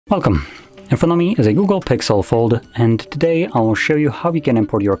Welcome. In front of me is a Google Pixel Fold, and today I will show you how you can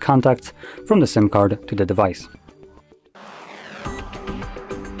import your contacts from the SIM card to the device.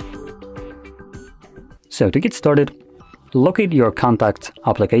 So to get started, locate your contacts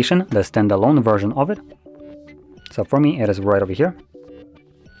application, the standalone version of it. So for me, it is right over here.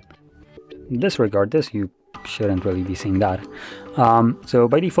 Disregard this, you shouldn't really be seeing that. So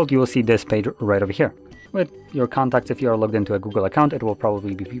by default, you will see this page right over here. With your contacts, if you are logged into a Google account, it will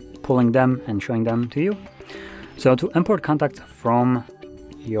probably be pulling them and showing them to you. So to import contacts from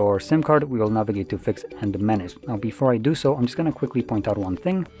your SIM card, we will navigate to Fix and Manage. Now, before I do so, I'm just going to quickly point out one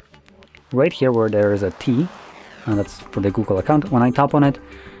thing. Right here where there is a T, and that's for the Google account, when I tap on it,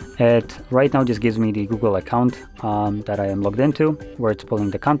 it right now just gives me the Google account that I am logged into, where it's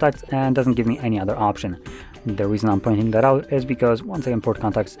pulling the contacts, and doesn't give me any other option. The reason I'm pointing that out is because once I import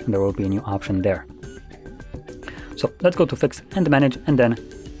contacts, there will be a new option there. So let's go to Fix and Manage and then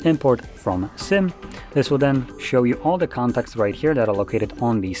Import from SIM. This will then show you all the contacts right here that are located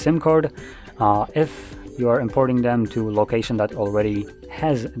on the SIM card. If you are importing them to a location that already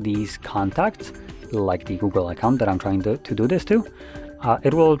has these contacts, like the Google account that I'm trying to do this to,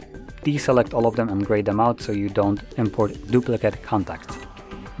 it will deselect all of them and grade them out so you don't import duplicate contacts.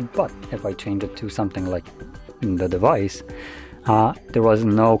 But if I change it to something like the device, there was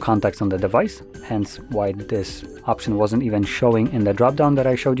no contacts on the device, hence why this option wasn't even showing in the drop-down that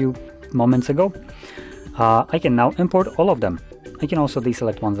I showed you moments ago. I can now import all of them. I can also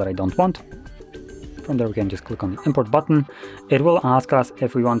deselect ones that I don't want. From there we can just click on the import button. It will ask us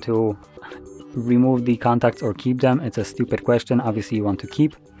if we want to remove the contacts or keep them. It's a stupid question. Obviously you want to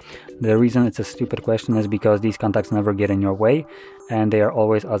keep. The reason it's a stupid question is because these contacts never get in your way, and they are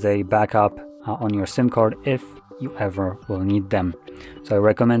always as a backup on your SIM card if you ever will need them. So I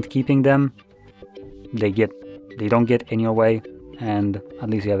recommend keeping them. They don't get in your way, and at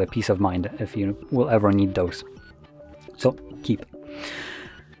least you have a peace of mind if you will ever need those. So keep.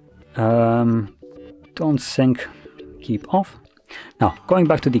 Don't sync, keep off. Now going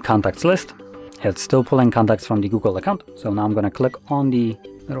back to the contacts list, it's still pulling contacts from the Google account. So now I'm going to click on the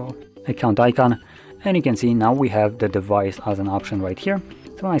little account icon, and you can see now we have the device as an option right here.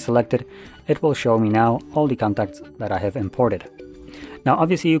 So when I select it, it will show me now all the contacts that I have imported. Now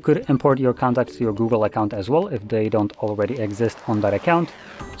obviously you could import your contacts to your Google account as well if they don't already exist on that account.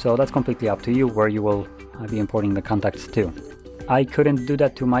 So that's completely up to you where you will be importing the contacts to. I couldn't do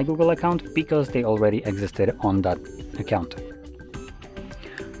that to my Google account because they already existed on that account.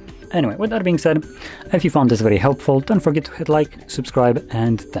 Anyway, with that being said, if you found this very helpful, don't forget to hit like, subscribe,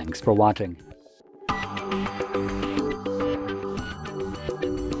 and thanks for watching.